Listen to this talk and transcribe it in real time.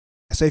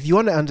So if you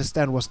want to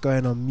understand what's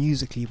going on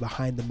musically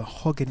behind the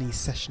Mahogany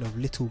session of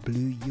Little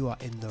Blue, you are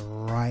in the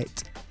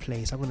right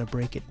place. I'm going to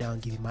break it down,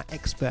 give you my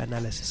expert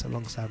analysis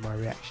alongside my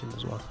reaction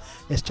as well.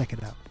 Let's check it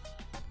out.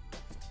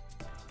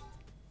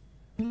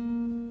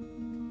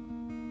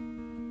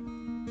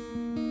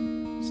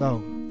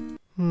 So,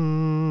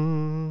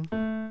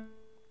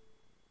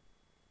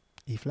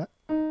 E flat.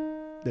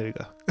 There we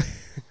go.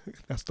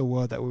 That's the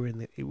world that we're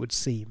in, it would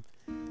seem.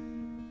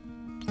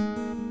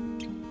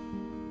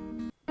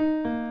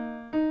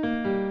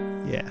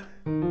 Yeah.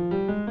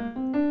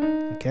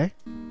 Okay.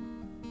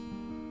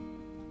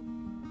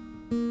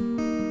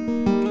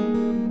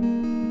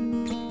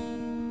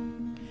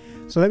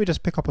 So let me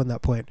just pick up on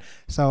that point.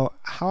 So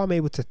how I'm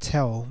able to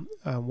tell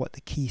what the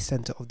key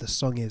center of the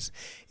song is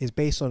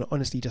based on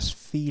honestly just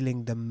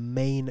feeling the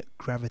main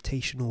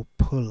gravitational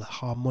pull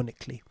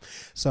harmonically.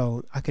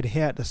 So I could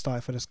hear at the start,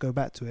 if I just go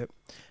back to it,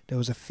 there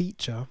was a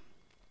feature.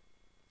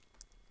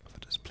 If I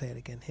just play it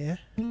again here.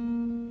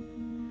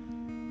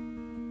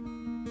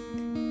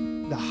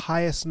 The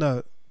highest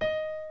note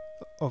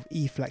of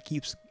E flat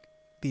keeps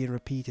being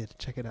repeated.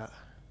 Check it out.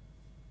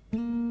 So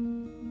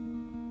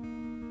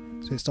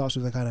it starts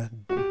with a kind of,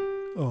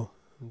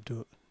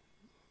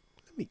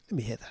 let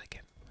me hit that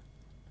again.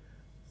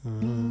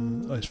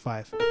 Oh, it's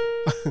 5.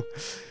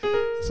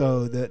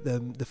 So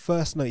the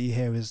first note you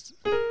hear is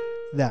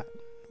that,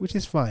 which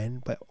is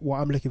fine, but what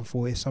I'm looking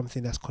for is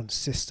something that's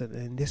consistent.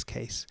 And in this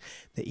case,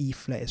 the E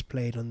flat is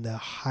played on the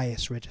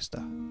highest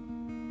register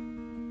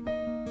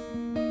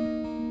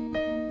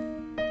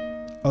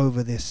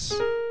over this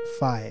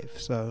 5.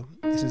 So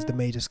this is the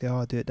major scale.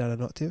 I'll do it down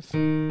an octave.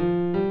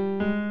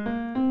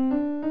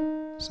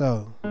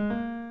 So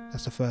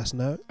that's the first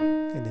note,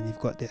 and then you've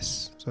got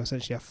this. So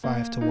essentially a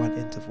 5-to-1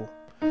 interval,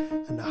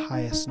 and the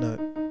highest note,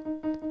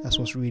 that's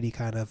what's really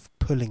kind of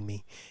pulling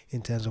me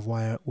in terms of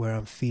where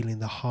I'm feeling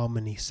the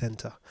harmony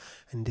center.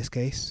 In this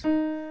case,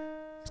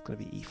 it's going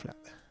to be E flat.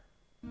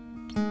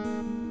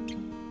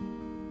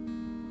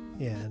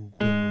 Yeah, and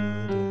I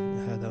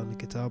heard that on the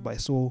guitar, but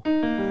it's all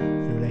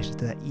in relation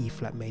to that E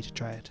flat major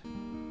triad.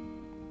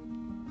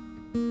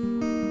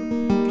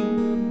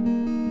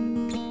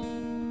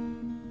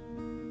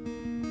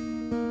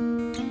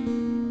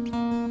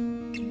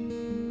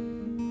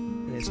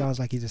 It sounds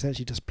like he's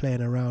essentially just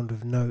playing around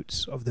with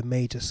notes of the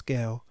major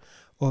scale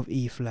of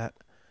E flat,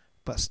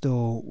 but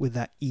still with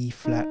that E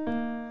flat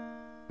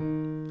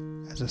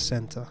as a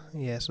center.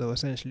 Yeah, so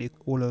essentially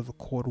all over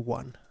chord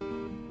 1.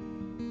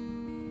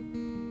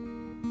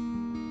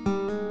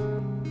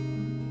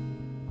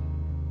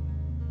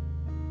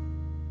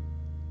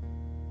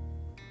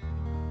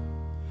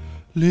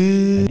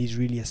 And he's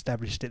really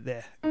established it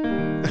there.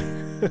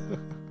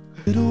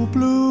 Little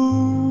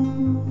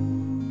blue,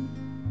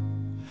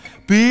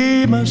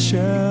 be my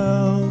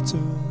shelter,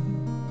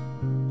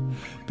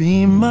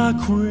 be my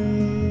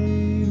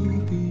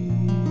cradle, be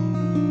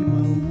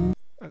my...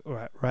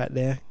 Right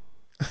there.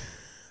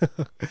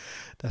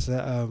 That's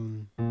a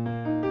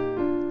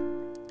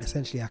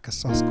essentially like a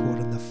sus chord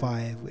on the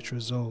 5, which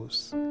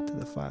resolves to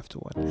the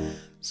 5-to-1.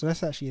 So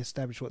let's actually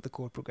establish what the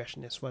chord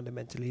progression is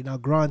fundamentally. Now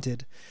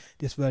granted,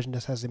 this version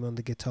just has him on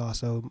the guitar,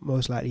 so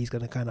most likely he's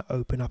going to kind of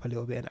open up a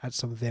little bit and add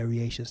some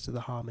variations to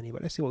the harmony,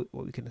 but let's see what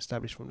we can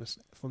establish from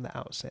the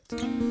outset. So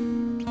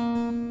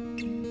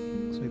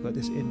we've got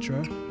this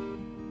intro.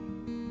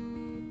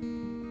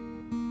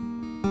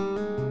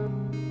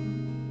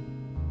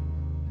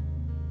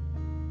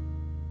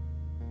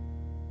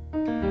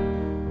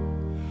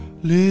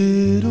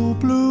 Little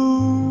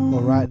blue.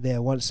 Well, right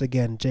there, once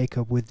again,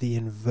 Jacob with the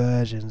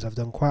inversions. I've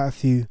done quite a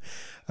few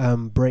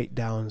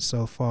breakdowns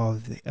so far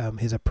of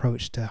his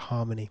approach to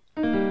harmony.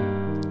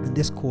 And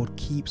this chord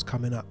keeps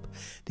coming up.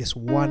 This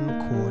one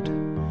chord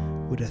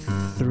with a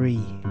 3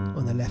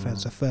 on the left hand,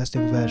 so first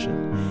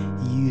inversion.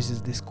 He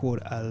uses this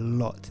chord a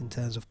lot in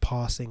terms of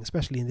passing,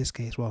 especially in this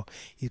case. Well,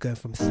 he's going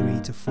from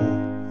 3 to 4,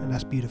 and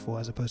that's beautiful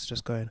as opposed to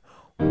just going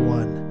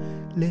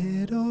 1.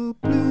 Little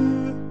blue.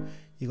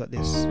 You got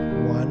this 1,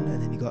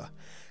 and then you got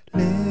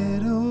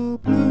little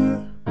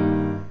blue.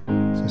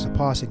 So it's a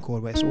passing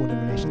chord, but it's all in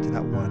relation to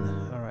that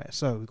 1. Alright,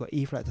 so we've got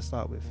E flat to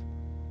start with.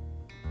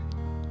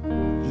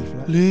 E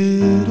flat.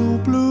 Little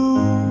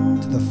blue.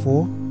 To the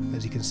 4,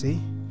 as you can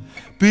see.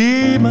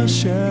 Be my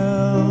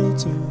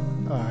shelter.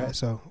 Alright,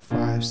 so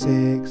 5,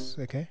 6,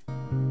 okay.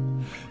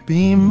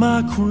 Be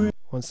my cradle.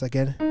 Once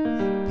again.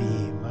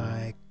 Be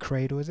my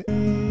cradle, is it?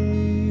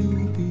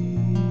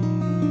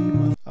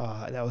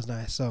 Ah, that was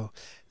nice. So,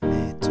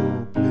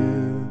 little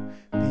blue,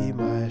 be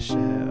my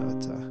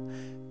shelter,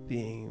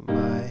 being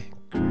my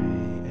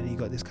cradle. And you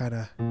got this kind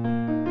of,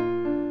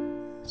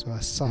 so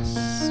a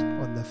sus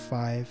on the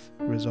 5,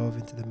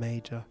 resolving to the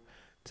major,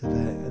 to the,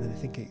 and then I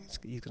think he's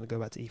going to go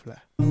back to E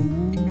flat.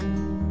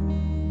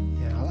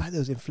 Yeah, I like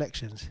those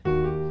inflections.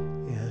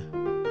 Yeah.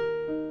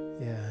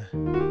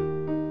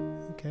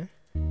 Okay.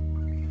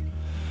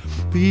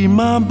 Be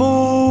my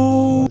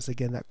boy. Once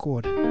again, that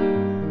chord.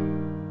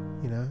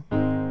 You know,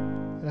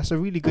 and that's a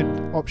really good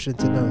option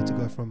to know, to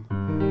go from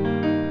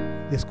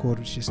this chord,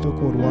 which is still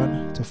chord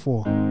 1 to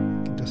 4. You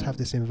can just have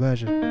this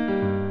inversion.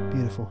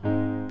 Beautiful,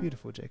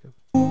 beautiful, Jacob.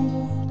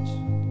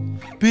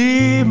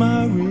 Be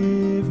my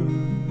river,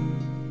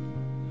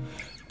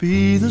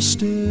 be the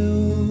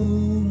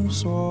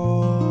stillness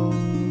of the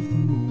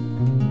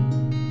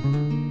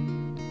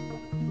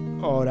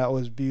moon. Oh, that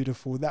was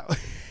beautiful. That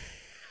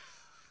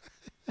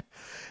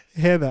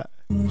hear that?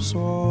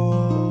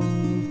 So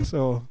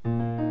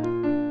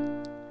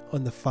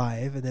on the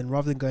 5, and then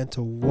rather than going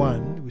to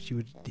 1, which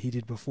he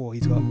did before,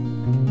 he's got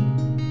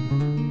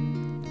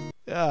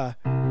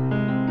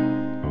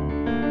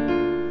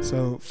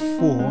so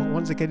 4.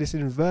 Once again, it's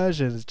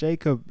inversions.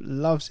 Jacob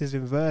loves his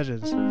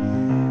inversions.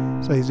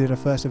 So he's doing a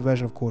first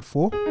inversion of chord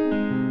 4.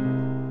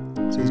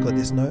 So he's got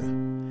this note,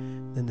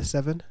 then the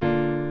 7,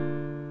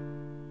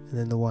 and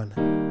then the 1.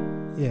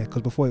 Yeah,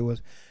 because before it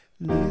was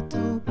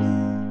little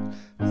blue,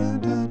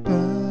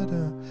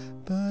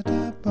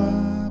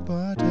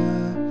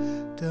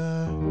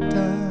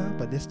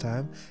 but this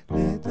time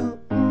little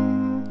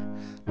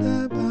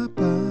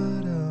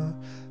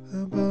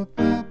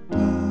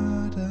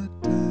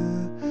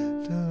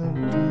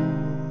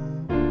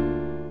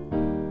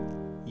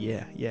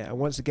yeah, and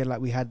once again, like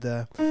we had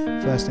the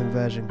first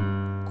inversion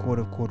chord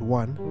of chord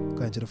 1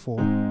 going to the 4.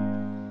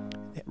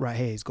 Right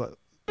here, he's got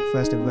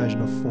first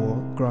inversion of 4,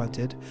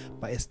 granted,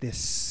 but it's this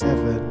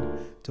 7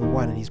 to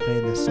 1, and he's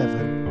playing the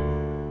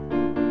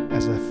 7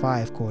 as a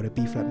 5 chord, a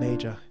B flat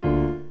major.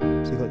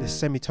 So you got this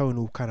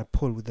semitonal kind of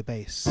pull with the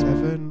bass.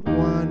 7,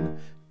 1,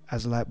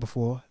 as like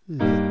before,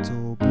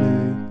 little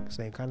blue,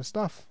 same kind of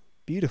stuff.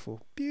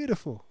 Beautiful,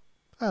 beautiful.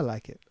 I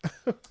like it.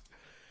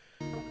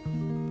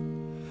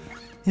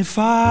 If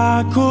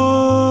I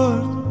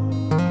could,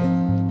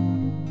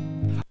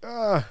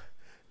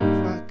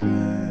 if I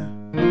could.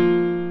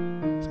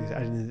 So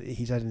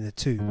he's adding the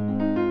 2.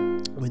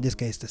 Or in this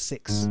case, the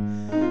 6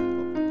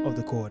 of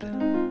the chord,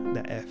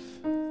 the F.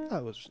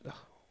 That was,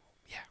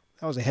 yeah,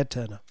 that was a head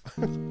turner.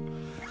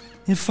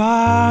 if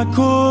I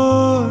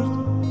could,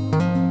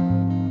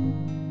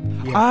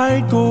 Yeah.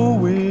 I'd go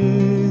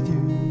with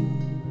you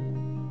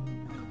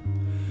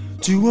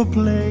to a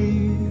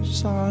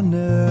place I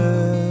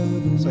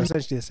never So knew.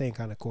 essentially the same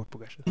kind of chord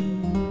progression.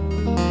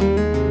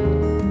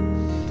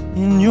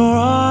 In your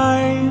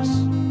eyes,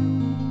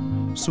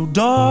 so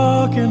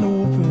dark and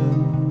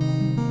open,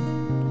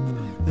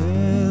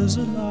 there's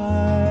a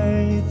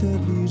light that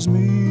leads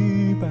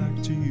me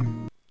back to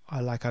you. I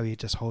like how he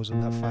just holds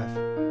on that 5.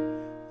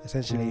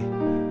 Essentially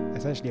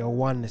a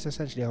 1. It's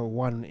essentially a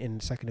 1 in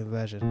second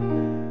inversion.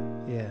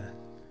 Yeah.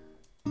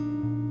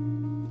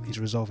 He's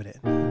resolving it.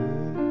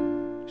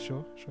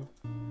 Sure.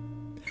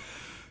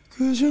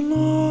 'Cause you're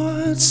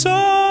not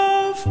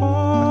so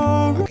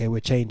far. Okay, we're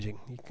changing.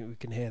 We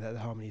can hear that the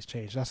harmony's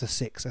changed. That's a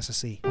 6. That's a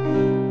C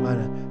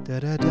minor. Da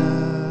da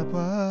da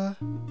ba.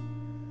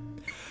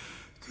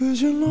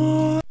 'Cause you're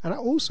not And I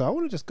want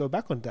to just go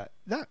back on that.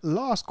 That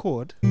last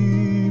chord,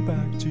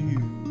 back to you.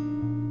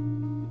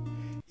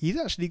 he's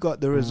actually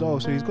got the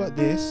resolve. So he's got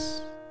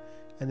this,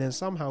 and then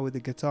somehow with the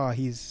guitar,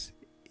 he's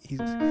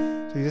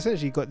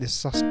essentially got this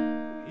sus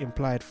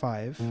implied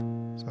 5,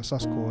 so a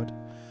sus chord.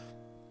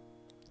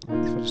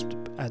 If I just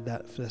add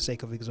that for the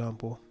sake of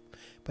example,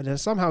 but then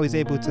somehow he's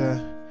able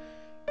to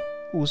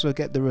also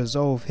get the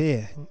resolve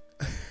here,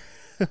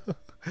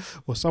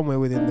 or somewhere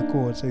within the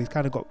chord. So he's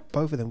kind of got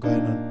both of them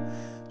going on.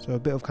 So a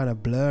bit of kind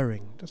of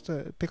blurring. Just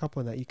to pick up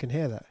on that, you can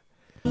hear that.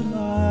 The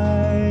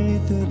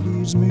light that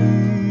leads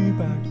me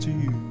back to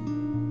you.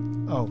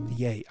 Oh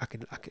yeah,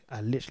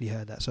 I literally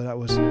heard that. So that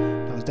was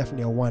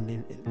definitely a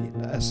 1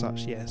 as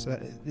such. Yeah. So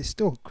it's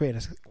still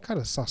creating a kind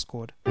of sus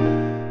chord.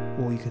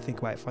 Or you could think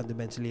about it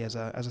fundamentally as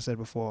I said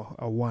before,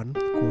 a 1,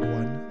 chord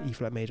 1, E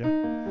flat major,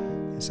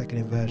 in second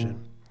inversion.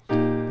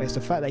 But it's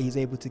the fact that he's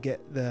able to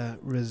get the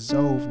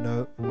resolve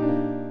note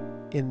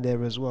in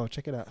there as well.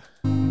 Check it out.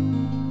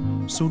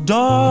 So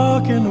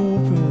dark and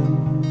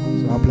open,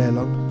 So I'll play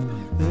along.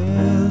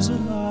 there's a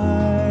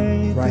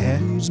light Right that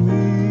here. leads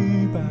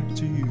me back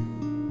to you.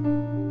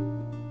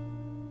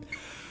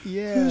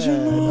 Yeah,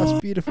 that's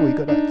beautiful. You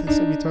got that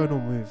semitonal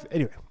move.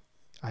 Anyway,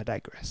 I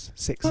digress.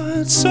 6.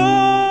 But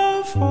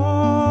so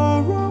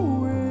far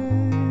away,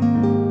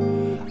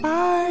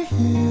 I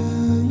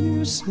hear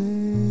you say,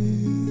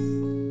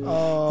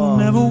 you'll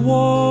never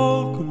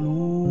walk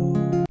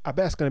alone. I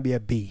bet it's going to be a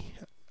B.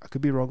 I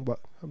could be wrong, but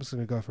I'm just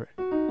going to go for it.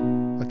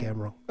 Okay, I'm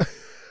wrong.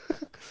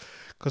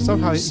 Because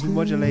somehow he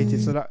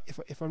modulated so that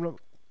if I'm not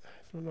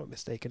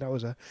mistaken, that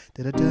was a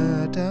da da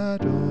da da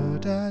da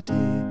da da.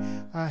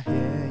 I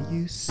hear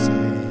you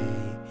say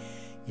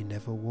you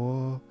never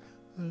walk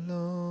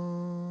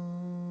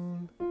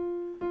alone.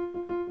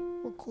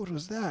 What chord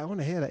was that? I want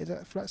to hear that. Is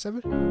that flat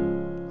 7?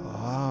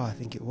 Ah, I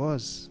think it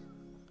was.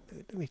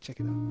 Let me check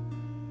it out.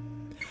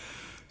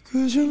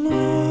 'Cause you're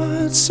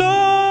not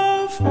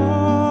so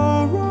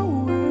far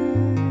away.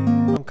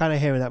 I'm kind of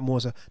hearing that more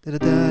so da da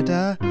da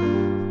da.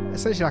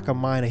 Essentially like a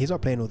minor. He's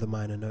not playing all the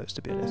minor notes,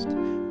 to be honest,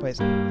 but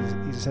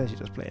he's essentially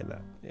just playing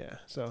that. Yeah.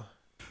 So.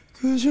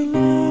 'Cause you're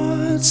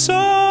not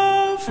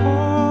so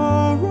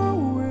far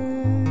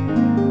away.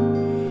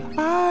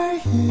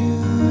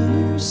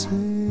 say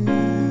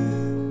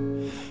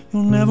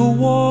you'll never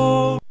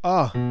walk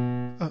Ah,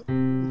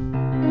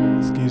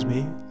 excuse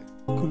me.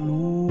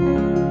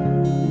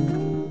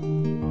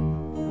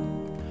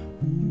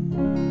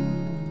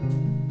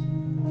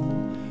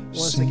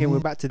 Once again, we're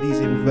back to these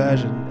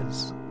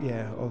inversions,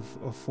 yeah, of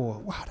 4.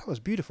 Wow, that was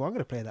beautiful. I'm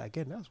gonna play that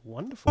again. That was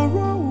wonderful.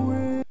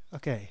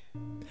 Okay.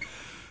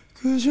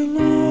 'Cause you're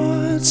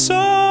not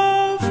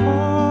so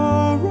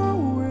far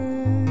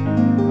away.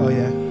 Oh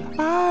yeah.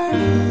 I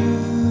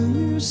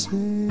hear you say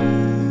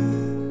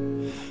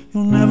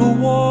you'll never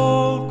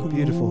walk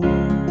Beautiful. And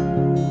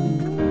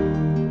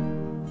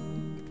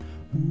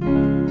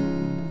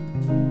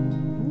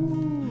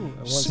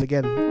once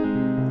again,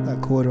 that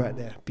chord right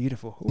there,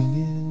 beautiful.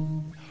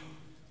 Ooh.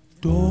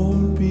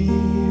 Don't be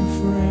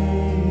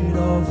afraid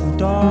of the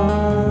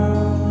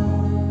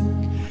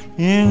dark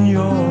in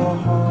your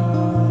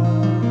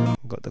heart.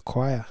 Got the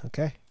choir,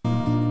 okay.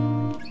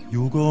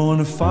 You're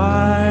gonna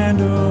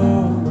find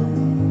a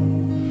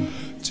way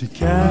to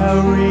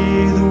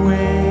carry the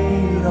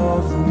weight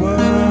of the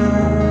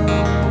world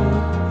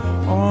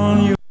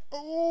on your.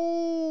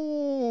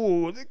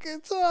 Oh, the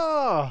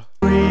guitar!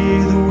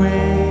 Carry the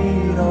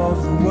weight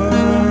of the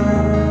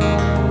world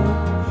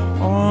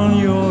on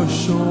your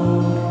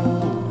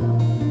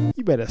shoulders.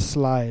 You better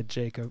slide,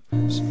 Jacob.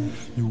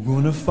 You're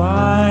gonna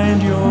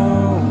find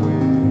your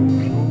way.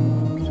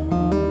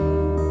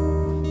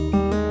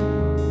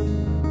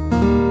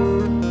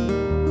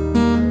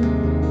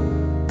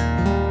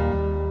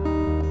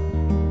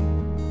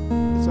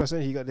 So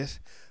essentially you got this.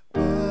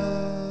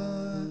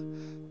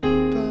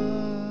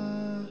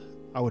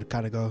 I would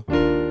kind of go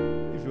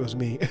if it was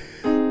me.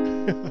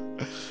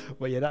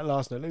 But yeah, that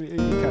last note, let me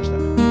catch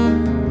that.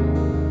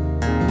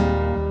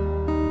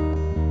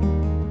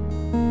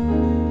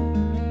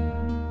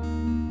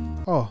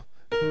 Oh,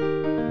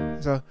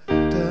 so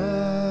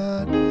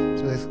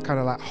it's kind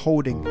of like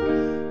holding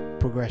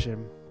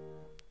progression.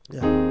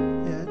 Yeah,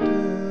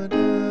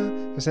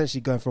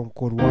 essentially going from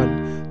chord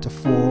 1 to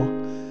 4.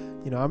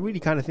 You know, I'm really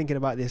kind of thinking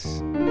about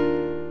this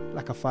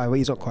like a 5, where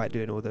he's not quite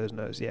doing all those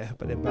notes, yeah,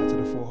 but then back to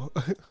the 4.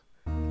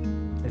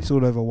 And it's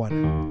all over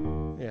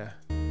 1. Yeah.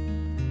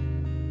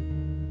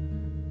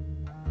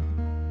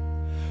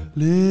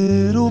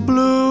 Little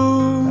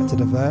blue, Back to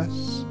the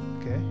verse.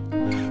 Okay.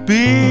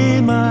 be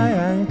my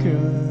anchor,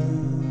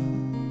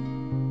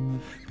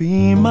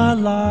 be my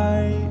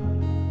light,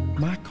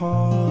 my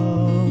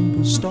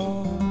compass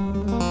star.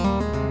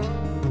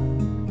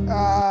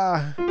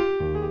 Ah,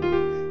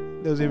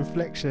 those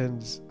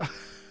inflections.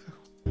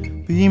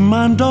 Be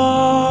my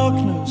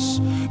darkness,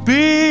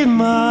 be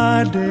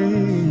my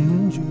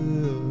danger.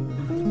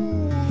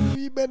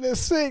 You better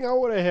sing. I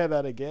want to hear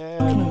that again.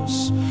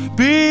 Darkness,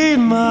 be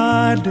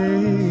my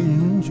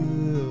danger.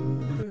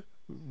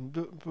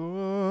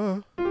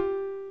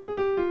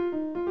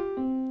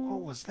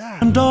 What was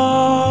that?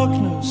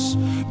 Darkness,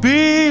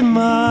 be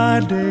my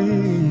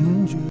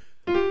danger.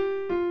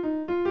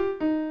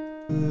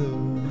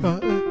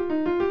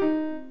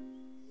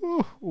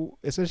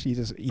 Essentially,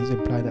 he's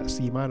implying that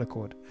C minor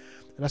chord,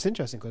 and that's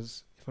interesting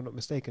because, if I'm not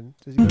mistaken,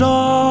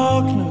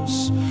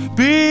 Darkness,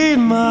 be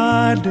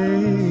my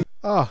day.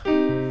 Ah,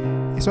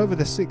 it's over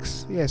the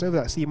 6. Yeah, it's over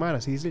that C minor.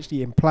 So he's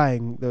literally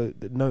implying the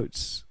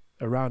notes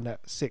around that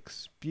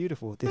 6.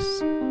 Beautiful. This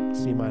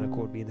C minor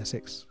chord being the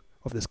 6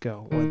 of the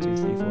scale. 1, 2,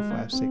 3, 4,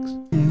 5, 6.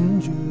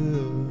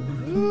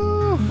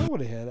 Oh, I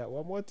want to hear that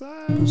one more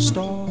time.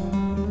 Star.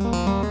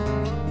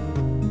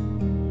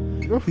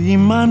 Be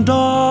my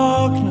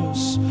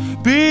darkness,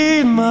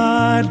 be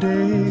my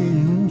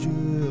danger.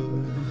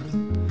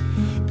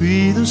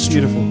 Be the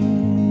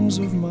strings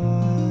of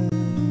my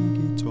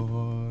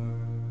guitar.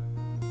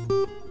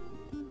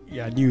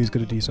 Yeah, I knew he was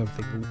going to do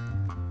something.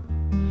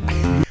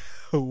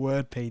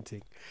 Word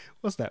painting.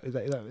 What's that? Is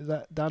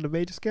that down the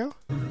major scale?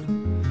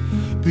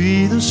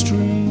 Be the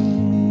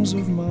strings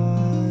of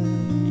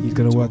my. He's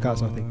going to work out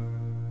something.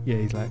 Yeah,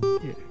 he's like,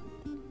 yeah.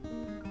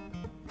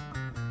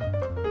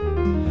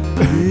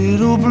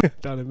 Little blue,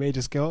 Down a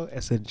major scale,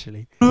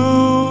 essentially.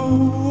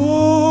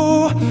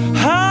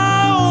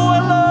 how I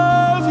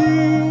love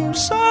you,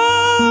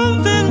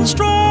 something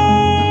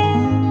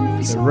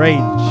strong. The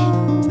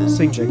range.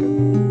 Sing, Jacob.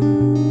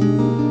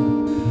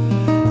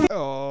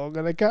 Oh, I'm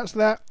gonna catch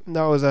that.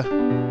 That was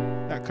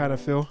that kind of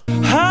feel.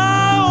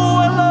 How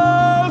I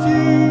love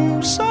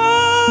you,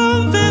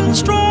 something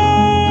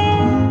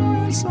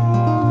strong,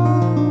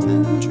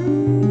 something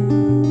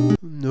true.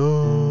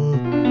 No.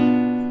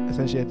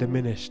 Essentially a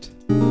diminished.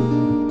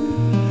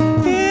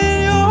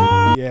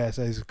 Yeah,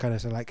 so it's kind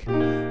of like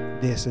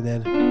this and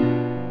then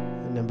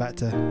back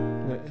to.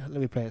 Let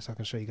me play it so I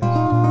can show you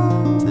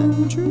guys.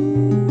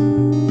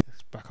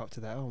 Let's back up to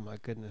that. Oh my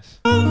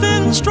goodness.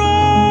 Something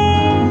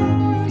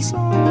strong,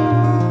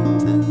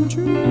 something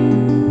true.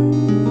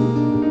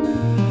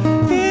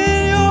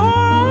 In your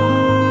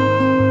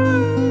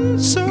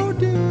eyes, so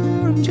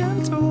dear and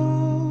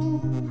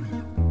gentle.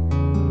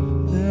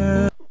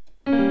 They're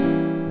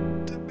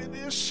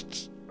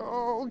Diminished.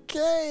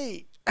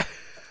 Okay.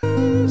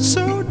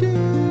 so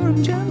dear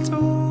and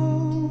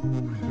gentle.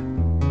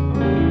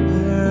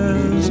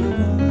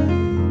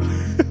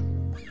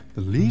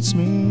 leads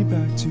me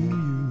back to you.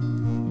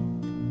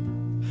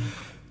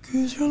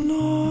 'Cause you're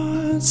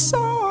not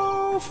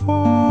so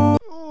far.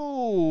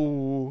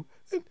 Oh,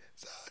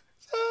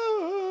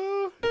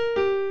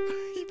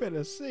 you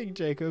better sing,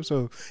 Jacob.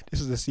 So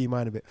this is the C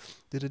minor bit.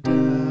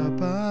 Da-da-da,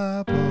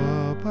 ba,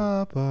 ba,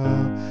 ba,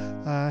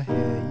 ba. I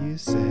hear you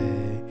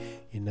say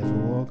you never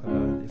walk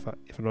alone. If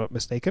I'm not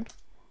mistaken.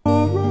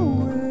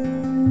 Oh.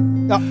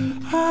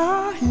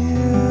 I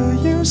hear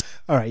you.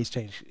 All right, he's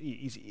changed.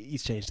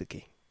 He's changed the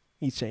key.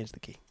 He's changed the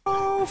key.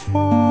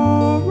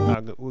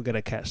 We're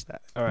gonna catch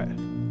that. All right.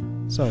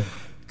 So.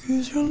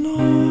 'Cause you're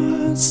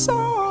not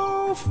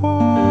so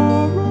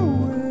far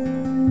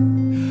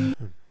away.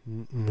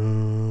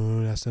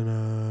 No, that's an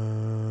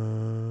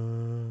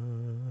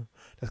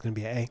that's gonna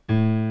be an A.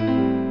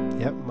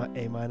 Yep, my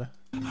A minor.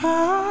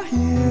 I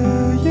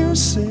hear you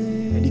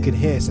say. And you can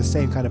hear it's the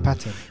same kind of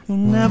pattern. You'll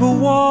never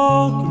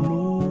walk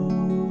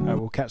alone. Alright,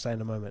 we'll catch that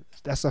in a moment.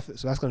 So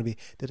that's gonna be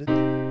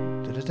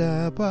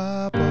da-da-da,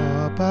 ba,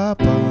 ba, ba,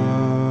 ba.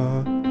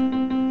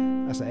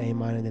 That's an A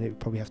minor, and then it would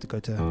probably have to go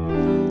to.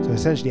 So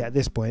essentially, at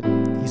this point,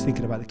 he's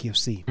thinking about the key of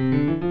C.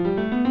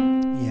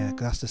 Yeah, because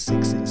that's the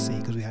 6 in C.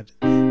 Because we had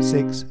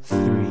 6,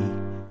 3.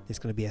 It's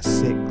going to be a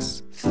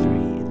 6, 3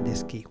 in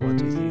this key. 1,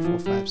 2, 3, 4,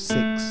 5,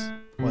 6.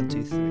 1,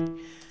 2, 3.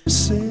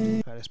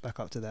 Alright, let's back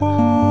up to that.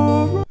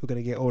 We're going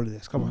to get all of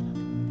this. Come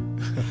on.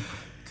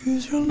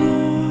 'Cause you're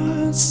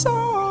not so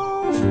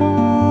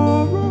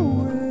far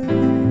away.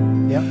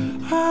 Yep.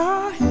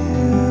 I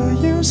hear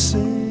you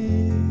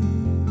say.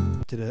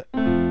 To the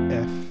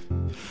F.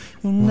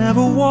 You'll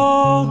never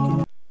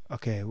walk.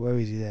 Okay, where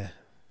is he there?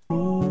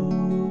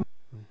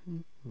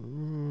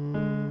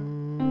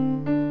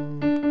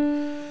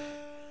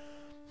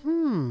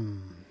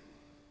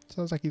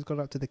 Sounds like he's gone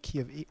up to the key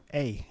of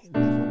A.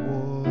 Never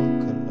walk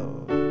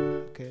alone.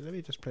 Okay, let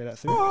me just play that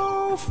through.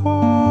 So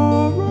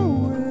far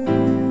away.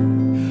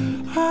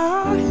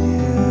 I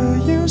hear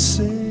you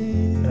say.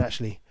 And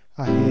actually,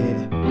 I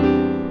hear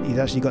he's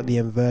actually got the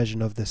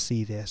inversion of the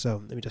C there.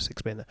 So let me just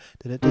explain that.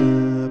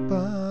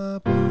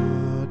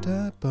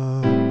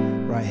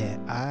 Right here,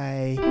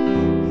 I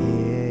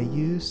hear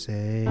you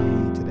say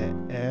to the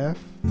F.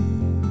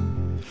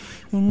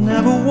 You'll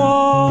never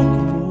walk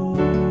alone.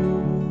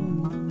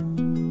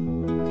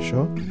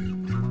 Sure.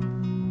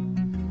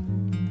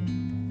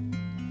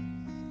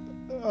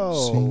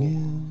 Oh.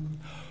 Singing,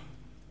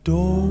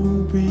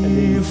 don't be And then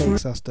he afraid.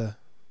 takes us to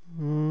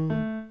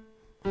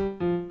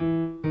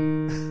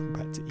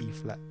back to E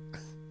flat.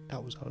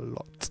 That was a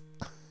lot.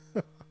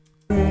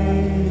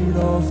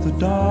 Of the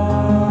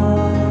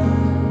dark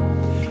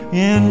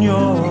in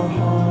your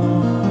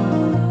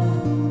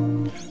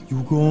heart,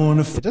 you're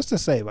gonna Just to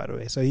say, by the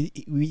way, so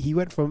he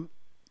went from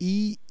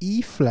E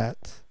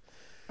flat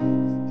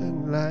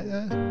and like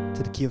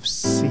to the key of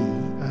C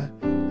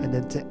and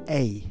then to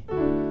A.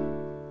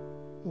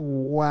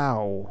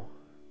 Wow.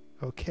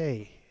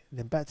 Okay. And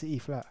then back to E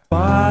flat.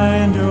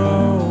 find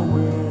your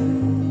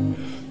way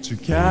to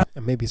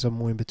And maybe some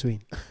more in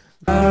between.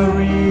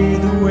 carry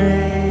the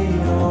weight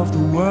of the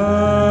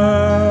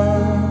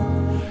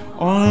world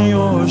on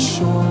your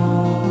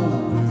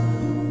shoulders.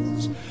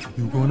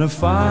 You're gonna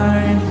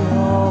find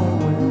your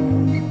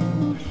way.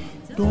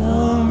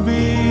 Don't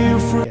be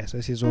afraid Yeah, so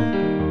this is all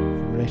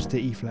in relation to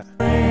E flat.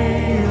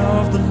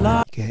 of the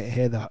light. You can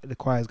hear the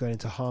choir's going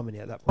into harmony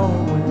at that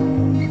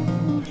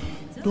point.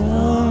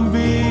 Don't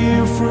be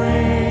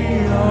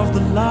afraid of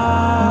the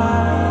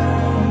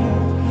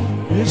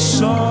light.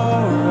 It's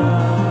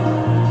alright.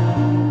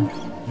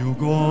 You're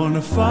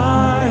gonna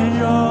find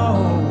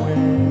your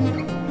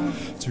way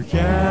to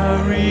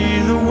carry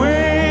the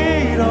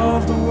weight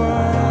of the world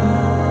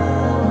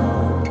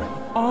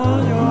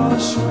on your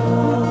shoulders.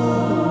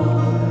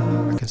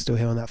 I can still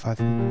hear on that 5.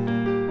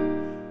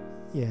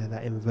 Yeah,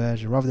 that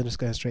inversion. Rather than just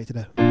going straight to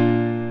the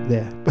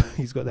there,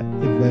 he's got that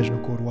inversion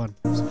of chord 1.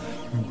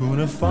 You're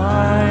gonna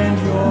find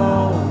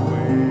your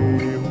way.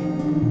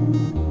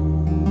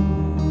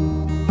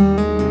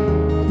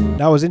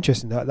 That was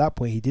interesting. At that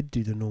point, he did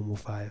do the normal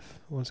 5.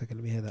 1 second,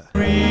 let me hear that.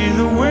 Carry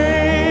the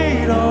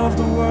weight of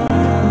the world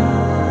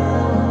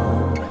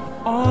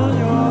on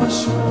your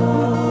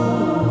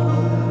shoulders.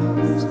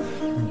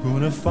 You're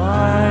gonna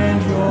find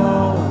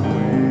your way.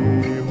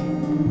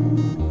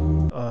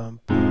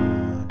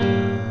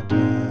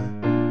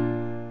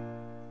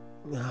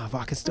 But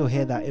I can still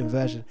hear that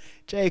inversion.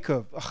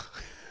 Jacob.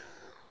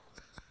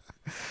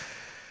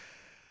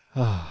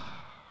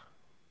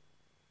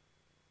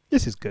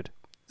 This is good.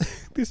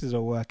 This is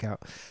a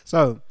workout.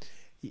 So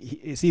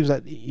it seems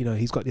like, you know,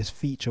 he's got this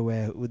feature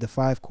where with the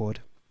 5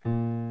 chord,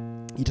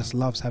 he just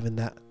loves having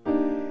that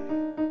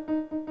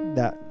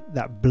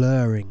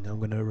blurring, I'm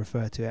going to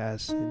refer to it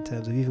as, in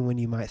terms of even when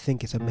you might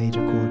think it's a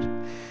major chord,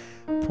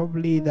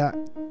 probably that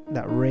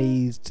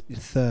raised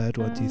third,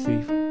 1, 2,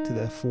 3 to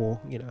the 4,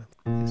 you know,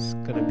 it's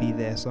going to be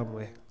there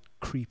somewhere,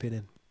 creeping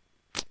in.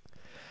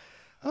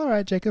 All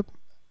right, Jacob,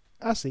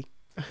 I see.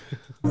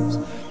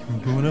 You're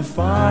gonna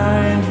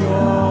find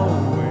your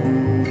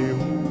way.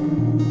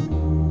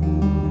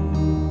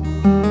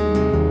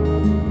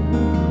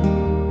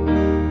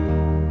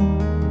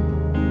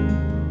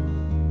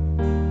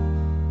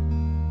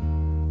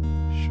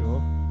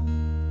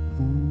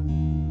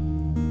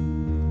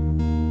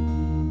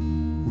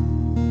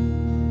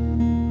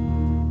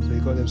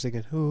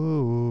 singing.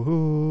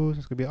 Ooh,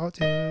 it's gonna be alt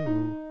 2.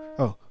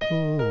 Oh,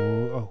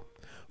 ooh, oh.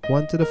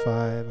 1 to the 5.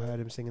 I heard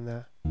him singing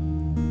that.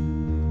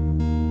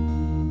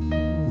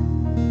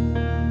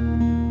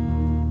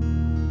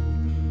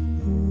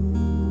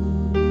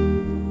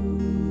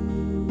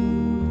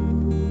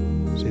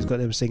 So he's got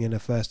them singing the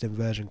first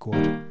inversion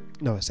chord.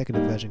 No, a second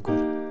inversion chord.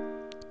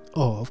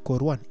 Oh, of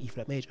chord 1, E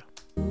flat major.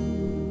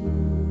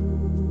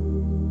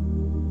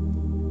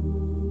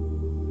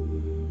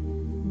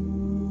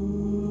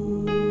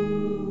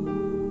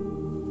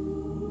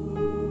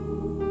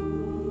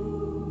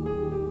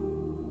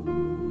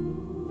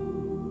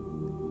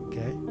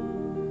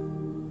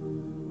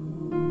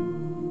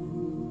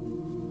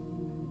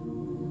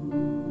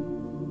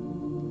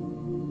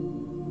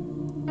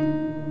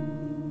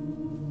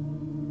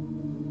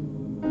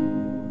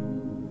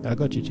 I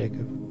got you,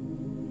 Jacob.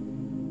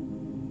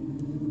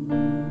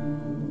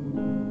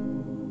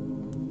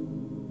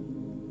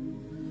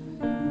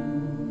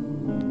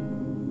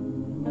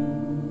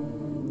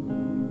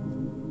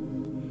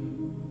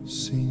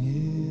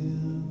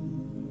 Singing,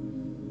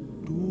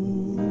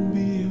 don't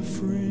be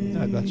afraid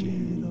I got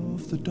you.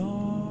 of the dark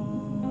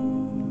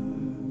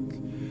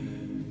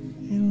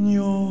in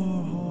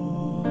your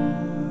heart.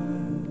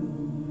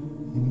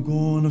 I'm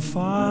gonna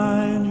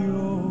find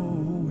your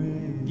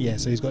way. Yeah,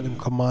 so he's got them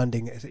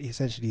commanding.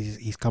 Essentially,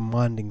 he's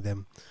commanding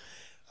them.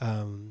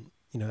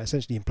 You know,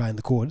 essentially implying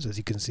the chords, as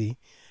you can see.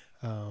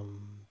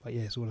 But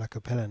yeah, it's all a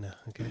cappella now.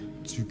 Okay.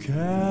 To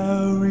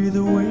carry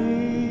the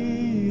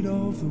weight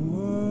of the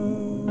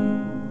world.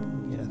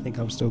 Yeah, I think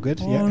I'm still good.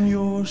 On Yeah.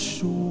 your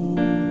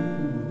shoulders,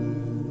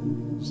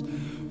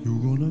 you're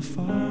gonna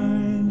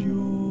find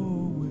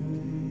your way.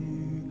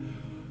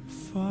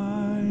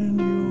 Find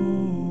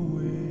your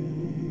way.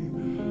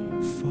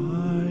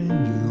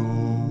 Find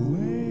your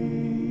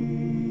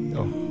way.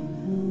 Oh.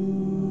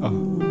 Oh.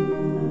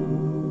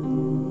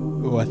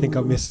 Oh, I think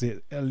I missed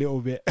it a little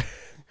bit.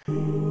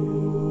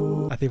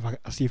 I think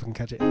I'll see if I can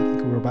catch it. I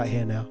think we're about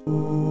here now.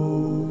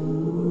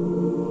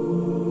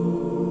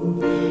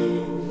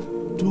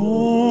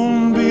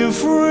 Don't be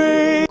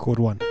afraid Chord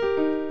 1.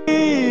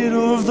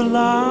 of the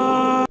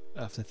light.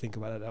 I have to think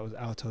about that. That was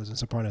altos and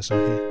sopranos. So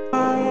here.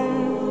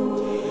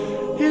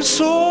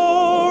 It's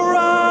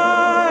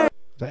alright.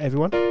 Is that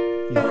everyone?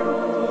 Yeah.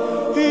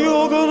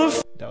 You're gonna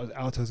That was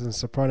altos and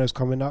sopranos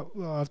coming up.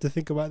 Oh, I have to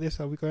think about this.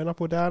 Are we going up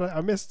or down?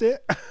 I missed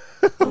it.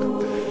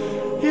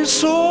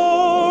 It's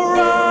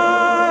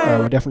alright.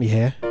 We're definitely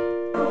here.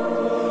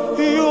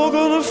 You're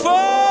gonna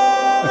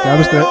find Okay, I'm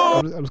just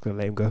gonna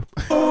let him go.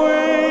 a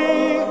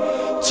way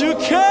to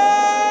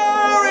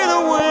carry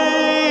the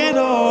weight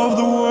of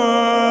the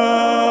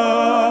world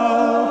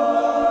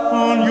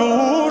on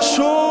your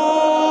shoulders.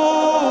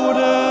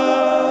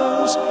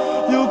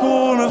 You're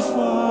gonna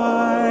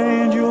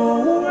find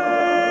your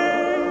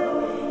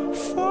way.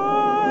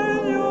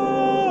 Find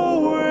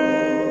your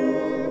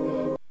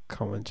way.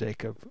 Come on,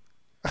 Jacob.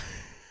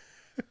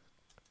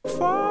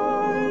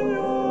 Find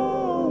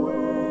your way.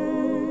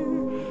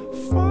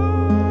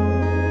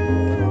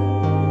 Find your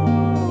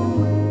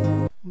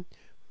way.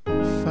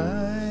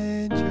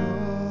 Find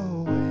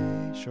your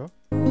way. Sure.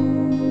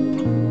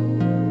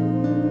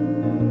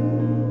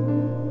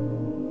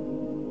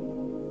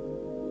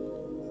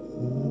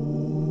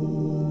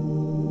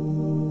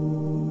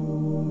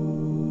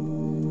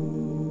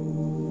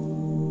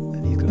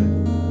 And he's gonna.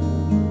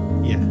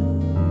 Yeah.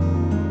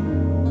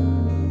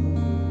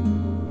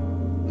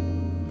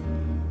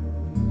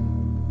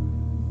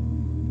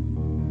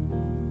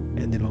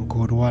 Ending on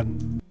chord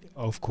 1,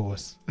 of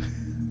course.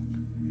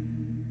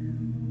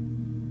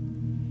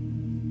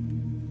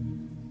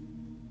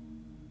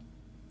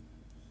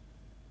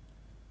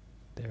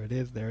 There it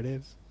is, there it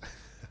is.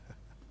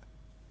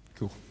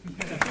 Cool.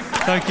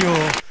 Thank you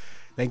all.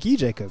 Thank you,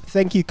 Jacob.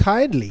 Thank you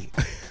kindly.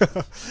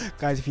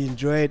 Guys, if you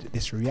enjoyed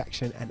this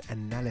reaction and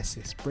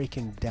analysis,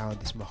 breaking down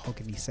this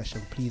Mahogany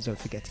session, please don't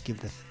forget to give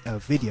the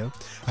video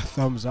a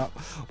thumbs up.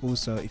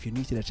 Also, if you're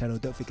new to the channel,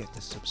 don't forget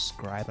to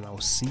subscribe, and I will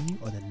see you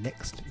on the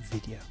next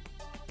video.